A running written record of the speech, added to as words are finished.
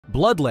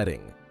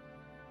Bloodletting.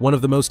 One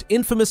of the most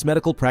infamous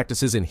medical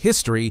practices in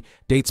history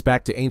dates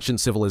back to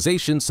ancient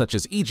civilizations such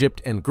as Egypt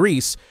and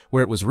Greece,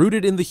 where it was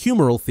rooted in the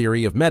humoral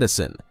theory of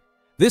medicine.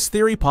 This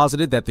theory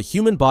posited that the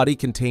human body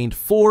contained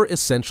 4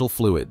 essential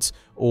fluids,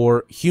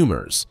 or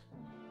humors: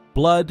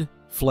 blood,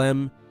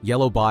 phlegm,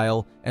 yellow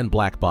bile, and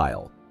black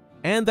bile,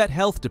 and that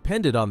health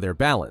depended on their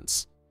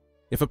balance.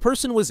 If a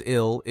person was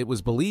ill, it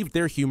was believed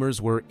their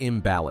humors were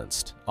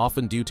imbalanced,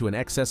 often due to an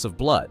excess of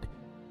blood.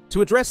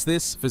 To address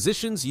this,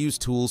 physicians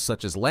used tools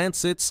such as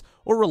lancets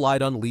or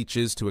relied on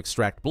leeches to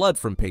extract blood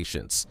from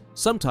patients,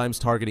 sometimes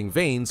targeting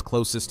veins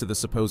closest to the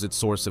supposed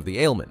source of the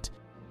ailment.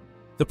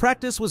 The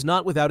practice was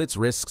not without its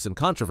risks and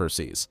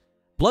controversies.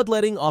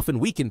 Bloodletting often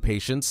weakened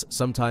patients,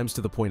 sometimes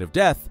to the point of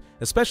death,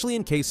 especially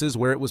in cases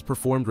where it was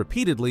performed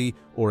repeatedly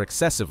or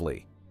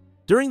excessively.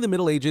 During the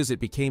Middle Ages, it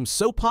became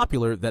so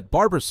popular that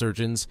barber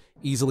surgeons,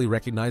 easily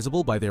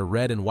recognizable by their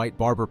red and white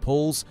barber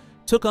poles,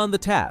 took on the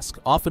task,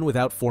 often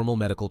without formal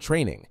medical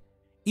training.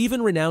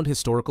 Even renowned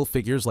historical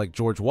figures like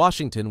George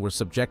Washington were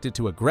subjected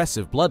to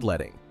aggressive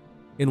bloodletting.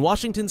 In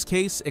Washington's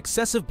case,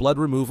 excessive blood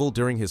removal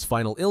during his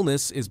final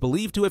illness is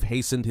believed to have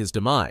hastened his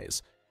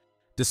demise.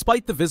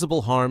 Despite the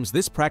visible harms,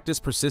 this practice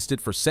persisted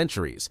for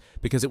centuries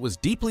because it was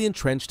deeply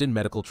entrenched in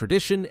medical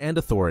tradition and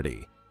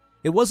authority.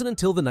 It wasn't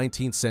until the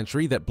 19th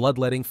century that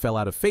bloodletting fell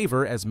out of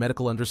favor as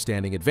medical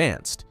understanding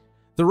advanced.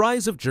 The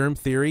rise of germ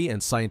theory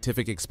and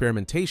scientific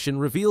experimentation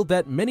revealed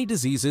that many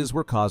diseases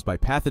were caused by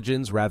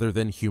pathogens rather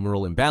than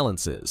humoral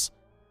imbalances.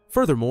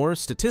 Furthermore,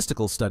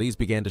 statistical studies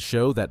began to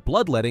show that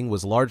bloodletting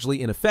was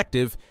largely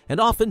ineffective and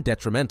often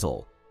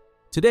detrimental.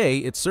 Today,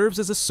 it serves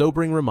as a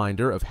sobering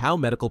reminder of how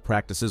medical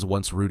practices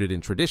once rooted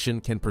in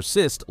tradition can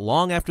persist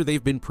long after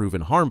they've been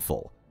proven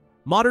harmful.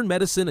 Modern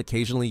medicine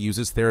occasionally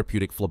uses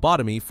therapeutic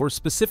phlebotomy for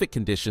specific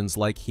conditions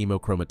like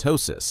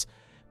hemochromatosis,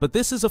 but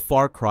this is a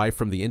far cry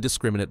from the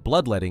indiscriminate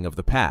bloodletting of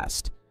the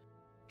past.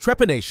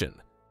 Trepanation.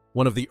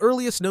 One of the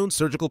earliest known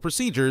surgical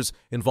procedures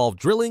involved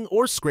drilling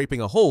or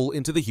scraping a hole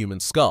into the human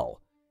skull.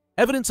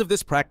 Evidence of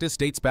this practice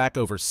dates back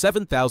over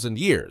 7,000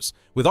 years,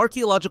 with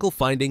archaeological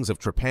findings of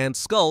trepanned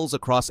skulls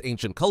across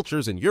ancient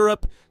cultures in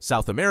Europe,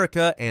 South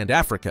America, and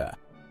Africa.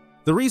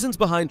 The reasons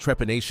behind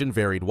trepanation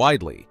varied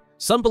widely.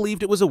 Some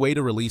believed it was a way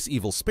to release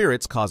evil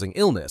spirits causing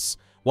illness,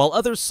 while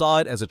others saw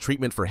it as a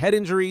treatment for head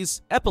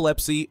injuries,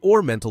 epilepsy,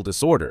 or mental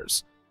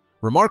disorders.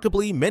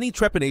 Remarkably, many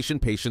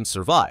trepanation patients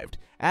survived,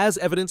 as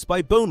evidenced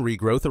by bone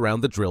regrowth around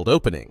the drilled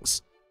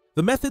openings.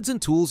 The methods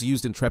and tools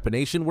used in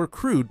trepanation were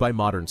crude by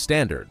modern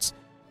standards.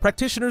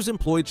 Practitioners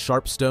employed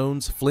sharp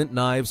stones, flint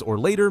knives, or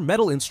later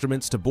metal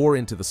instruments to bore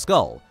into the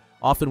skull,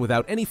 often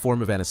without any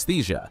form of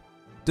anesthesia.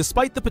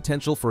 Despite the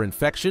potential for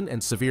infection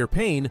and severe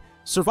pain,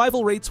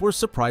 survival rates were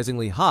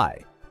surprisingly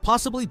high,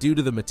 possibly due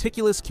to the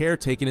meticulous care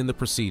taken in the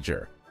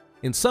procedure.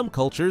 In some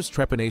cultures,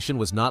 trepanation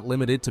was not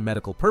limited to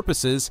medical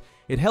purposes,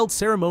 it held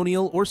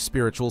ceremonial or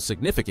spiritual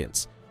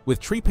significance, with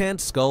trepanned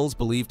skulls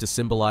believed to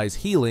symbolize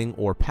healing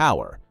or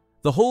power.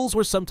 The holes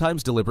were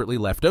sometimes deliberately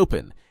left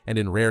open, and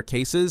in rare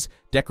cases,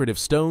 decorative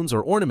stones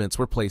or ornaments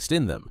were placed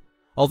in them.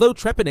 Although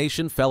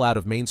trepanation fell out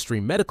of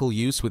mainstream medical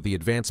use with the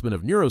advancement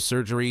of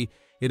neurosurgery,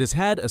 it has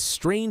had a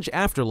strange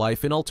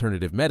afterlife in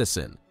alternative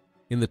medicine.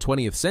 In the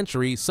 20th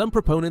century, some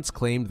proponents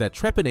claimed that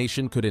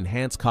trepanation could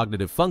enhance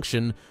cognitive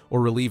function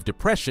or relieve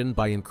depression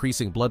by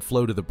increasing blood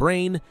flow to the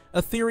brain,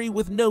 a theory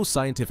with no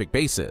scientific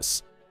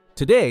basis.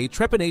 Today,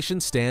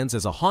 trepanation stands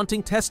as a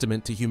haunting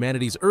testament to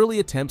humanity's early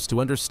attempts to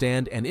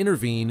understand and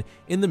intervene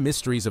in the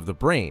mysteries of the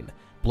brain,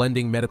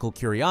 blending medical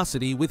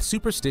curiosity with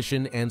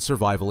superstition and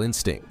survival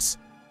instincts.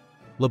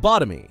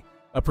 Lobotomy,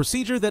 a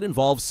procedure that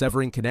involves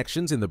severing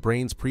connections in the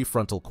brain's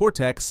prefrontal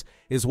cortex,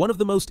 is one of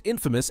the most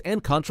infamous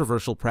and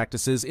controversial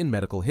practices in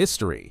medical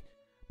history.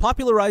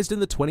 Popularized in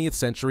the 20th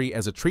century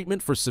as a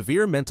treatment for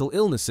severe mental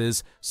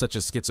illnesses such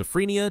as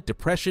schizophrenia,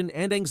 depression,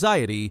 and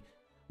anxiety,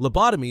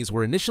 lobotomies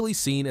were initially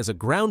seen as a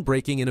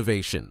groundbreaking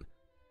innovation.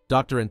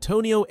 Dr.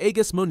 Antonio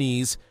Egas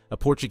Moniz, a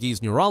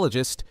Portuguese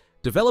neurologist,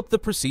 developed the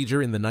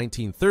procedure in the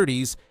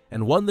 1930s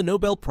and won the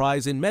Nobel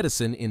Prize in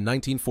Medicine in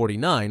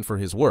 1949 for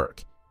his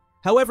work.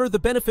 However, the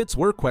benefits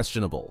were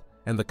questionable,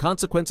 and the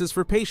consequences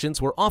for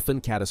patients were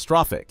often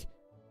catastrophic.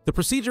 The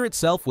procedure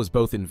itself was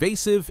both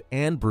invasive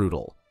and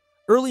brutal.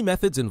 Early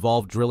methods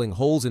involved drilling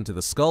holes into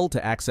the skull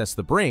to access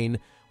the brain,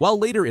 while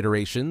later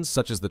iterations,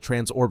 such as the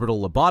transorbital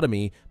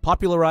lobotomy,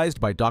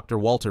 popularized by Dr.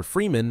 Walter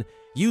Freeman,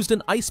 used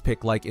an ice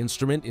pick-like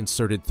instrument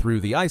inserted through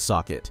the eye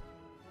socket.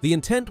 The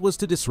intent was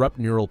to disrupt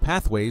neural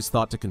pathways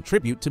thought to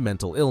contribute to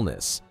mental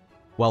illness.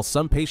 While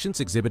some patients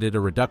exhibited a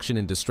reduction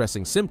in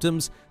distressing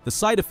symptoms, the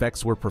side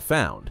effects were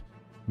profound.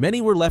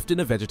 Many were left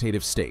in a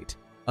vegetative state,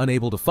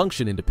 unable to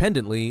function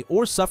independently,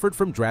 or suffered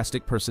from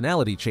drastic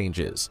personality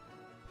changes.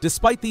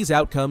 Despite these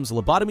outcomes,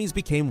 lobotomies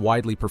became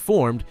widely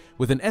performed,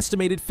 with an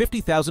estimated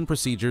 50,000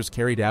 procedures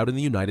carried out in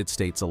the United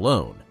States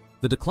alone.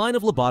 The decline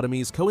of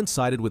lobotomies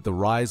coincided with the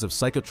rise of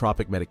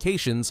psychotropic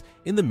medications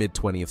in the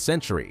mid-20th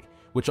century,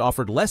 which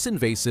offered less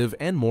invasive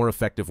and more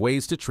effective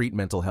ways to treat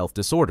mental health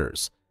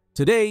disorders.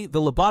 Today, the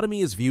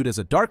lobotomy is viewed as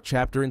a dark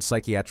chapter in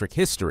psychiatric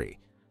history.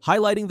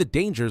 highlighting the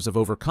dangers of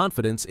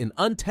overconfidence in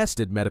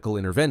untested medical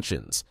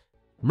interventions.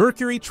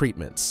 Mercury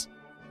Treatments.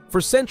 For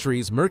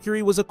centuries,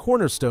 mercury was a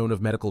cornerstone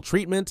of medical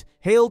treatment,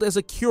 hailed as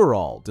a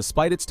cure-all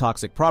despite its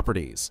toxic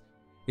properties.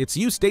 Its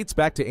use dates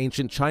back to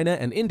ancient China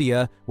and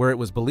India, where it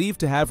was believed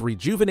to have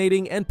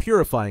rejuvenating and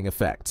purifying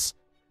effects.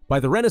 By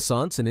the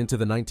Renaissance and into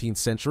the 19th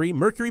century,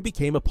 mercury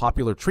became a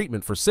popular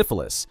treatment for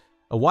syphilis,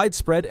 a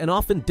widespread and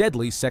often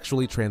deadly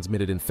sexually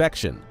transmitted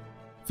infection.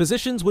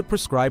 Physicians would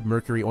prescribe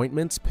mercury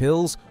ointments,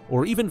 pills,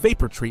 or even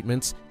vapor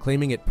treatments,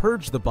 claiming it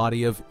purged the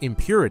body of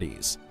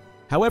impurities.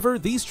 However,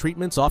 these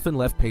treatments often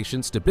left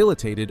patients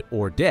debilitated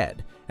or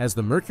dead, as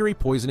the mercury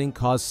poisoning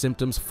caused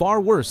symptoms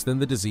far worse than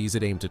the disease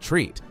it aimed to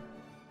treat.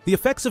 The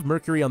effects of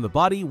mercury on the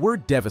body were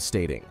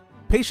devastating.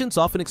 Patients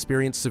often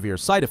experienced severe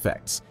side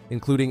effects,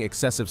 including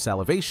excessive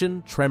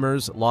salivation,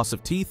 tremors, loss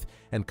of teeth,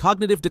 and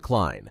cognitive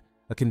decline,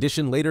 a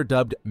condition later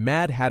dubbed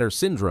Mad Hatter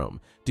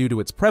Syndrome due to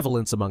its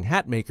prevalence among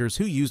hat makers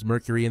who used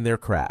mercury in their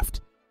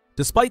craft.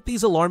 Despite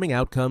these alarming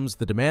outcomes,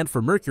 the demand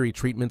for mercury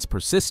treatments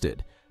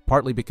persisted,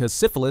 partly because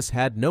syphilis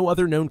had no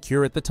other known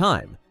cure at the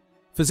time.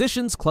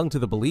 Physicians clung to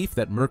the belief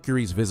that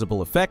mercury's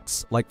visible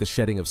effects, like the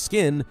shedding of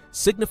skin,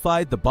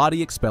 signified the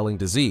body expelling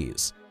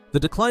disease. The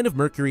decline of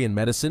mercury in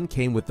medicine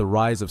came with the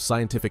rise of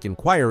scientific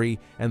inquiry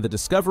and the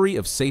discovery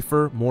of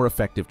safer, more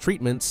effective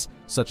treatments,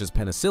 such as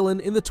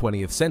penicillin in the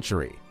 20th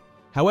century.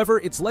 However,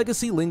 its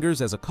legacy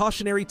lingers as a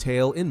cautionary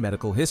tale in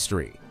medical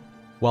history.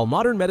 While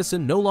modern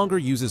medicine no longer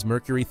uses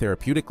mercury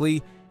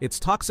therapeutically, its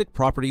toxic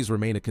properties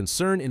remain a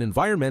concern in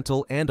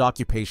environmental and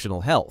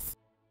occupational health.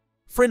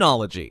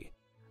 Phrenology.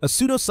 A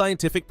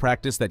pseudoscientific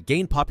practice that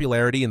gained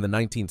popularity in the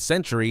 19th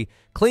century,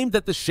 claimed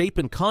that the shape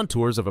and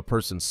contours of a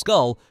person's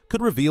skull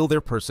could reveal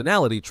their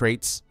personality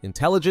traits,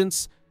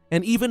 intelligence,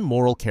 and even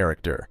moral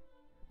character.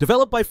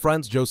 Developed by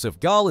Franz Joseph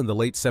Gall in the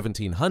late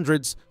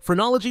 1700s,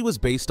 phrenology was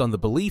based on the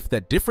belief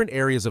that different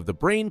areas of the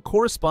brain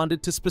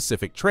corresponded to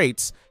specific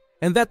traits,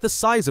 and that the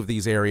size of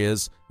these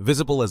areas,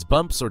 visible as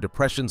bumps or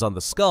depressions on the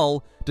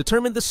skull,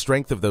 determined the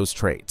strength of those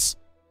traits.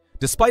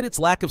 Despite its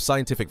lack of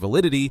scientific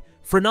validity,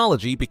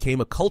 phrenology became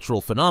a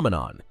cultural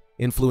phenomenon,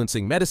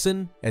 influencing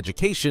medicine,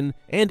 education,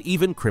 and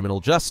even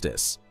criminal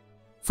justice.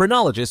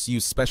 Phrenologists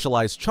use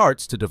specialized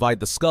charts to divide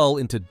the skull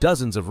into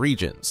dozens of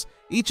regions,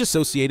 each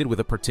associated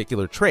with a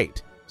particular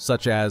trait,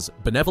 such as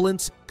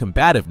benevolence,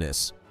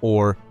 combativeness,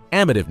 or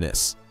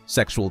amativeness,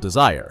 sexual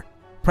desire.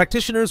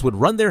 Practitioners would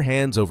run their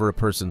hands over a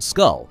person's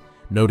skull,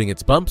 noting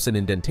its bumps and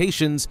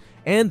indentations,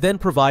 and then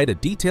provide a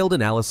detailed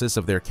analysis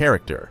of their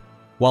character.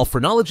 While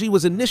phrenology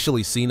was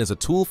initially seen as a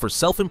tool for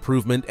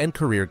self-improvement and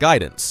career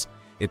guidance,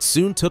 it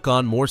soon took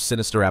on more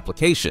sinister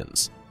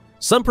applications.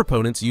 Some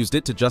proponents used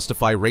it to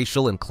justify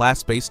racial and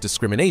class-based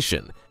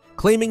discrimination,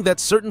 claiming that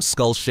certain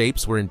skull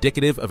shapes were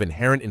indicative of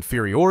inherent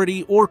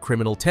inferiority or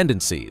criminal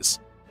tendencies.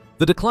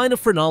 The decline of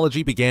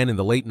phrenology began in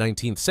the late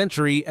 19th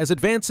century as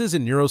advances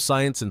in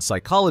neuroscience and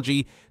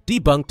psychology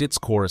debunked its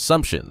core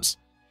assumptions.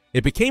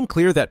 It became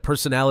clear that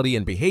personality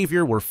and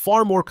behavior were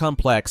far more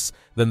complex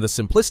than the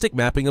simplistic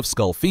mapping of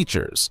skull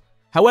features.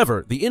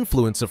 However, the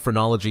influence of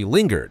phrenology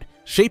lingered,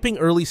 shaping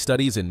early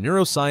studies in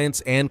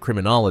neuroscience and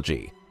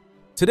criminology.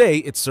 Today,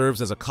 it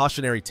serves as a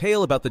cautionary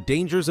tale about the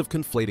dangers of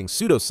conflating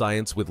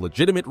pseudoscience with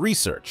legitimate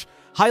research,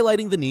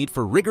 highlighting the need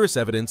for rigorous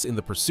evidence in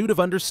the pursuit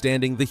of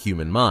understanding the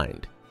human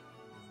mind.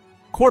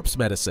 Corpse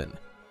medicine.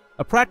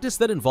 A practice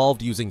that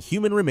involved using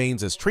human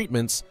remains as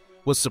treatments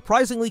was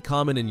surprisingly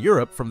common in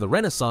Europe from the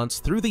Renaissance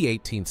through the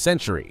 18th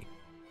century.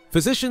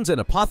 Physicians and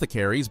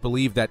apothecaries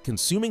believed that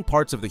consuming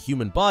parts of the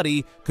human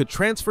body could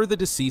transfer the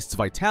deceased's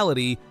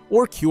vitality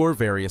or cure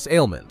various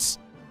ailments.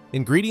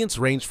 Ingredients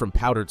ranged from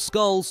powdered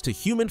skulls to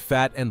human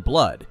fat and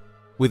blood,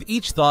 with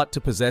each thought to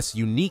possess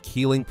unique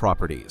healing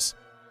properties.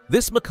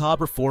 This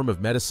macabre form of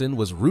medicine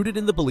was rooted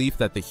in the belief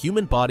that the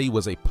human body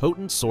was a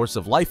potent source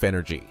of life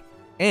energy,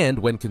 and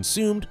when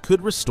consumed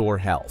could restore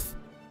health.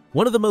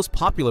 One of the most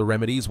popular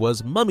remedies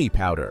was mummy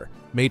powder,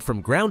 made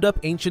from ground-up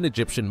ancient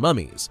Egyptian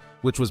mummies,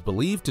 which was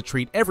believed to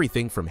treat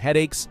everything from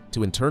headaches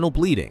to internal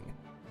bleeding.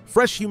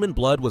 Fresh human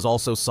blood was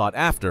also sought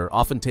after,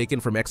 often taken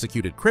from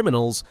executed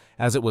criminals,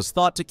 as it was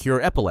thought to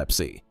cure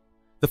epilepsy.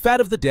 The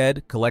fat of the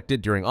dead,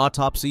 collected during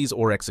autopsies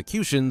or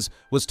executions,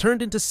 was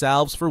turned into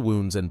salves for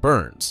wounds and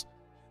burns.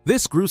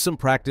 This gruesome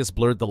practice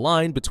blurred the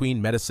line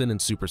between medicine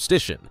and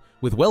superstition,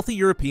 with wealthy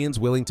Europeans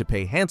willing to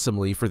pay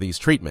handsomely for these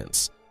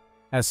treatments.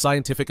 As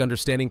scientific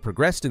understanding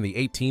progressed in the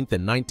 18th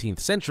and 19th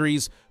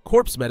centuries,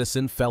 corpse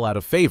medicine fell out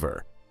of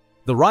favor.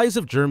 The rise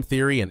of germ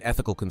theory and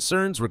ethical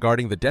concerns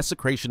regarding the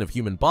desecration of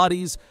human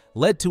bodies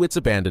led to its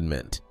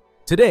abandonment.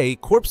 Today,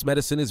 corpse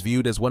medicine is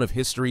viewed as one of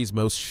history's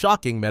most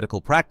shocking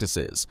medical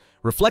practices,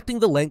 reflecting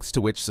the lengths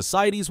to which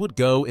societies would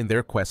go in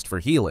their quest for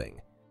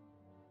healing.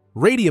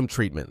 Radium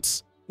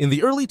treatments. In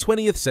the early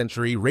 20th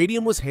century,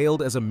 radium was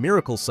hailed as a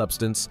miracle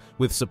substance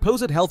with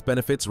supposed health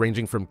benefits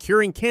ranging from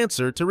curing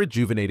cancer to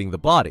rejuvenating the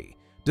body.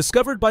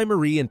 Discovered by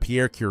Marie and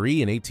Pierre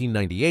Curie in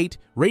 1898,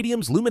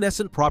 radium's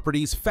luminescent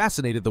properties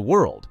fascinated the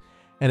world,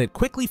 and it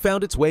quickly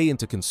found its way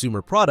into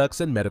consumer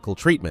products and medical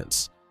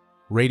treatments.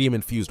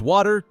 Radium-infused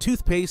water,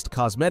 toothpaste,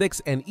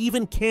 cosmetics, and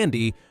even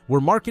candy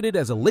were marketed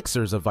as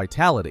elixirs of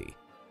vitality.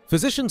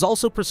 Physicians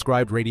also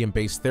prescribed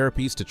radium-based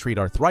therapies to treat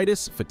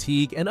arthritis,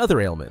 fatigue, and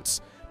other ailments,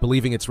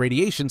 believing its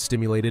radiation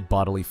stimulated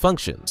bodily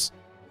functions.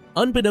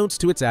 Unbeknownst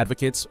to its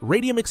advocates,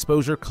 radium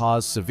exposure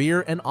caused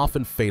severe and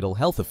often fatal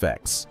health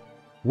effects.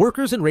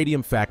 Workers in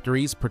radium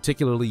factories,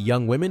 particularly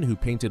young women who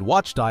painted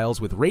watch dials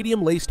with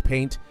radium-laced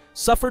paint,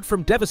 suffered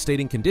from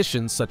devastating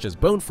conditions such as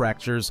bone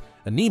fractures,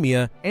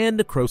 anemia, and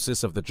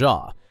necrosis of the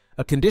jaw,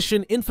 a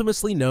condition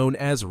infamously known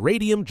as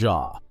radium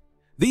jaw.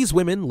 These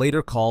women,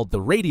 later called the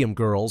Radium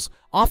Girls,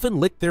 often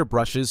licked their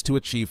brushes to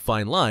achieve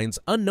fine lines,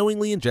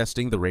 unknowingly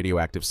ingesting the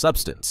radioactive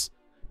substance.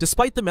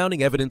 Despite the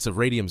mounting evidence of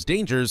radium's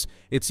dangers,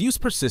 its use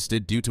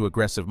persisted due to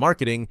aggressive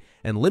marketing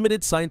and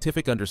limited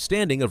scientific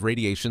understanding of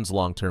radiation's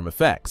long-term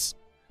effects.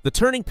 The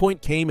turning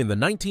point came in the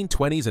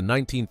 1920s and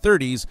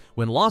 1930s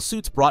when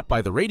lawsuits brought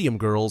by the Radium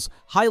Girls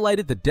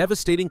highlighted the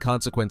devastating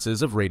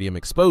consequences of radium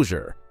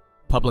exposure.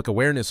 Public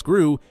awareness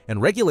grew and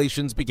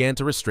regulations began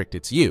to restrict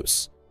its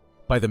use.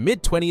 By the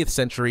mid-20th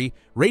century,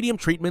 radium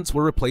treatments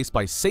were replaced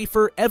by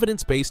safer,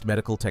 evidence-based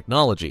medical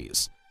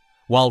technologies.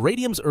 While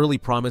radium's early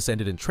promise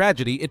ended in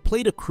tragedy, it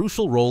played a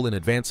crucial role in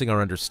advancing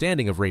our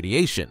understanding of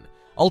radiation,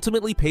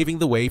 ultimately paving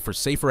the way for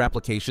safer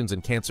applications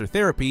in cancer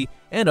therapy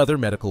and other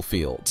medical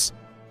fields.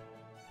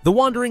 The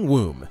wandering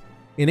womb.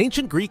 In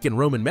ancient Greek and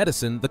Roman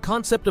medicine, the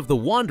concept of the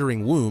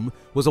wandering womb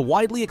was a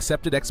widely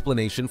accepted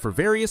explanation for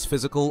various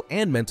physical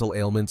and mental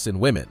ailments in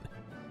women.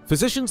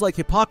 Physicians like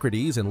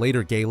Hippocrates and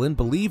later Galen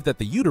believed that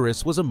the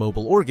uterus was a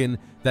mobile organ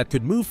that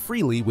could move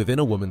freely within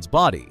a woman's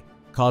body,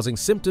 causing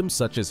symptoms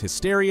such as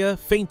hysteria,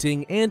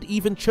 fainting, and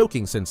even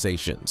choking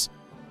sensations.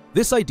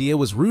 This idea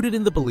was rooted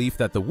in the belief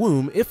that the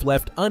womb, if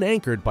left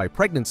unanchored by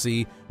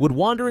pregnancy, would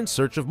wander in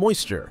search of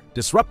moisture,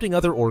 disrupting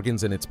other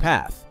organs in its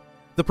path.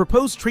 The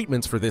proposed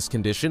treatments for this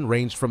condition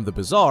ranged from the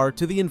bizarre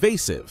to the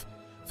invasive.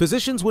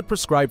 Physicians would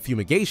prescribe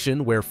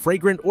fumigation where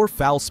fragrant or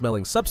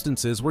foul-smelling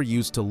substances were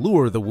used to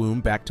lure the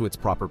womb back to its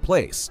proper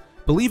place,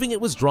 believing it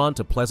was drawn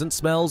to pleasant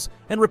smells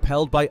and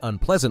repelled by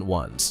unpleasant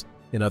ones.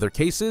 In other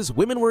cases,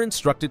 women were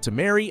instructed to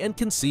marry and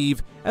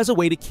conceive as a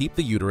way to keep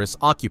the uterus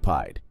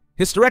occupied.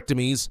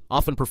 Hysterectomies,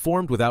 often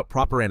performed without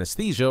proper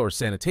anesthesia or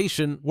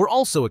sanitation, were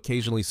also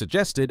occasionally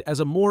suggested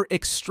as a more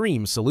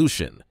extreme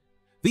solution.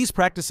 These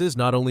practices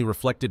not only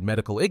reflected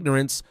medical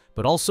ignorance,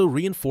 but also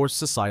reinforced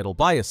societal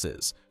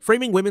biases,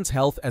 framing women's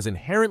health as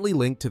inherently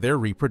linked to their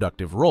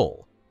reproductive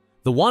role.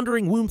 The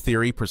wandering womb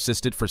theory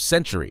persisted for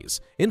centuries,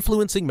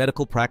 influencing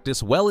medical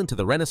practice well into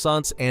the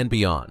Renaissance and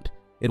beyond.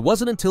 It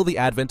wasn't until the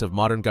advent of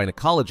modern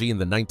gynecology in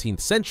the 19th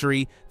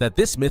century that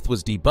this myth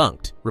was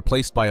debunked,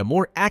 replaced by a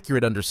more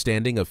accurate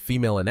understanding of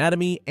female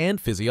anatomy and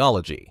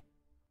physiology.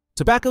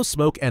 Tobacco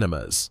smoke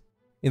enemas.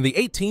 In the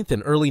 18th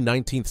and early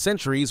 19th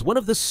centuries, one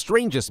of the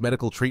strangest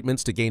medical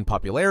treatments to gain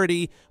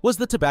popularity was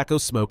the tobacco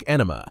smoke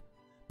enema.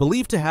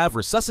 Believed to have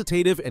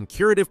resuscitative and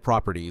curative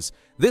properties,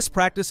 this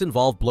practice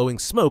involved blowing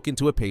smoke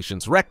into a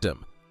patient's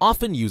rectum,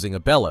 often using a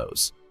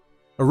bellows.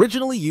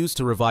 Originally used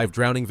to revive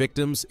drowning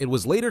victims, it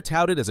was later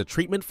touted as a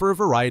treatment for a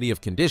variety of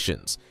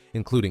conditions,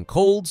 including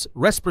colds,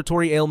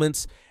 respiratory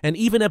ailments, and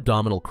even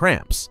abdominal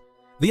cramps.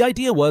 The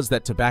idea was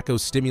that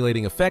tobacco's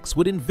stimulating effects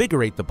would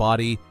invigorate the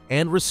body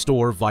and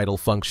restore vital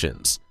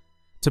functions.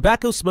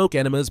 Tobacco smoke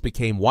enemas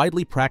became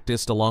widely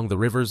practiced along the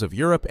rivers of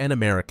Europe and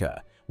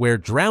America, where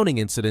drowning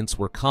incidents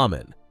were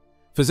common.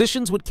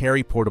 Physicians would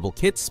carry portable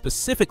kits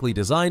specifically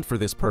designed for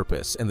this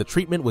purpose, and the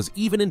treatment was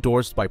even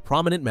endorsed by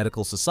prominent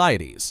medical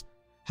societies.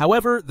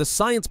 However, the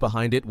science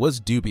behind it was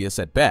dubious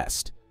at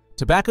best.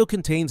 Tobacco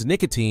contains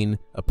nicotine,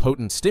 a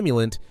potent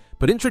stimulant,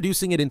 but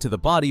introducing it into the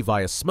body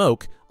via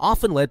smoke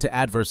often led to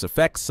adverse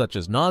effects such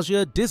as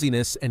nausea,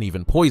 dizziness, and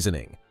even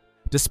poisoning.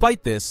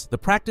 Despite this, the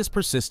practice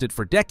persisted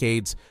for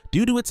decades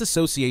due to its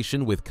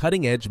association with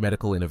cutting-edge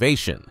medical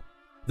innovation.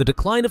 The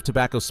decline of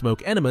tobacco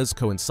smoke enemas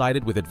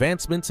coincided with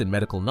advancements in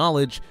medical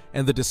knowledge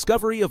and the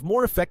discovery of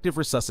more effective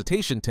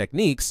resuscitation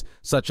techniques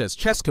such as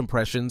chest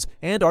compressions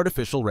and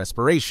artificial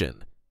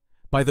respiration.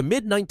 By the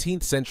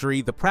mid-19th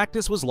century, the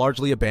practice was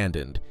largely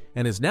abandoned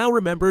and is now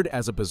remembered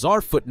as a bizarre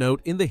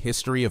footnote in the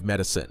history of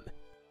medicine.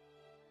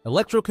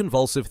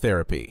 Electroconvulsive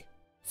therapy.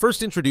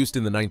 First introduced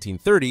in the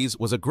 1930s,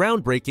 was a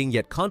groundbreaking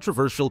yet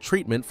controversial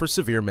treatment for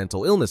severe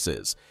mental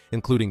illnesses,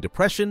 including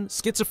depression,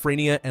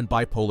 schizophrenia, and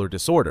bipolar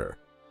disorder.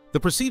 The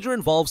procedure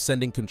involves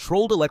sending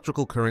controlled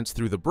electrical currents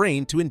through the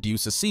brain to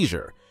induce a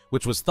seizure,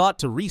 which was thought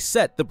to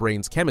reset the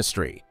brain's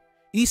chemistry.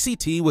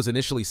 ECT was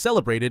initially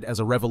celebrated as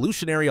a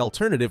revolutionary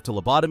alternative to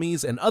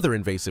lobotomies and other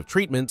invasive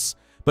treatments,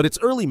 but its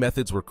early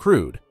methods were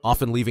crude,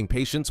 often leaving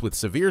patients with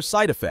severe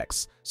side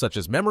effects, such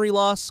as memory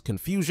loss,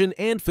 confusion,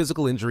 and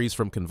physical injuries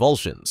from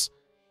convulsions.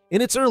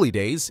 In its early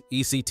days,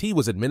 ECT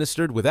was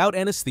administered without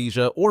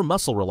anesthesia or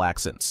muscle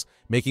relaxants,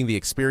 making the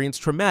experience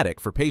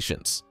traumatic for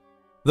patients.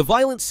 The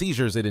violent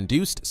seizures it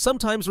induced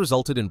sometimes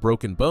resulted in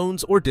broken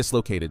bones or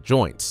dislocated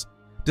joints.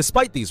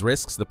 Despite these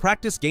risks, the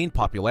practice gained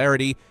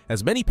popularity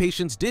as many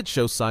patients did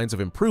show signs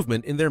of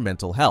improvement in their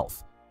mental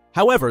health.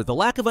 However, the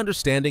lack of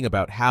understanding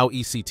about how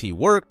ECT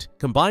worked,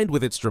 combined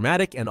with its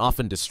dramatic and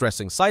often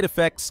distressing side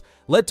effects,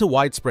 led to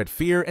widespread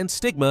fear and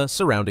stigma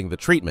surrounding the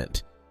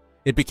treatment.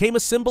 It became a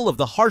symbol of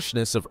the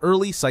harshness of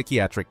early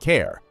psychiatric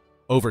care.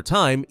 Over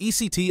time,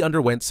 ECT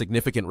underwent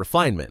significant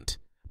refinement.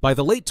 By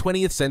the late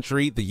 20th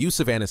century, the use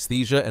of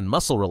anesthesia and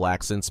muscle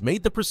relaxants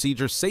made the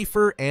procedure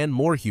safer and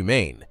more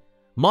humane.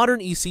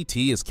 Modern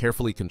ECT is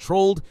carefully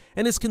controlled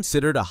and is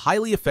considered a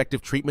highly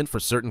effective treatment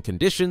for certain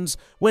conditions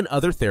when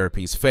other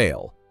therapies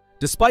fail.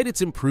 Despite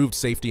its improved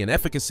safety and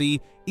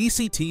efficacy,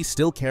 ECT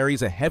still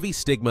carries a heavy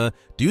stigma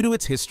due to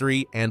its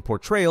history and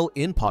portrayal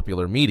in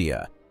popular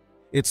media.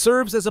 It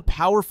serves as a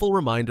powerful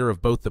reminder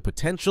of both the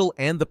potential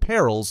and the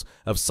perils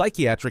of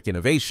psychiatric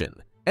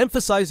innovation,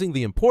 emphasizing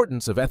the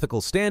importance of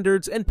ethical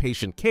standards and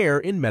patient care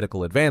in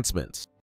medical advancements.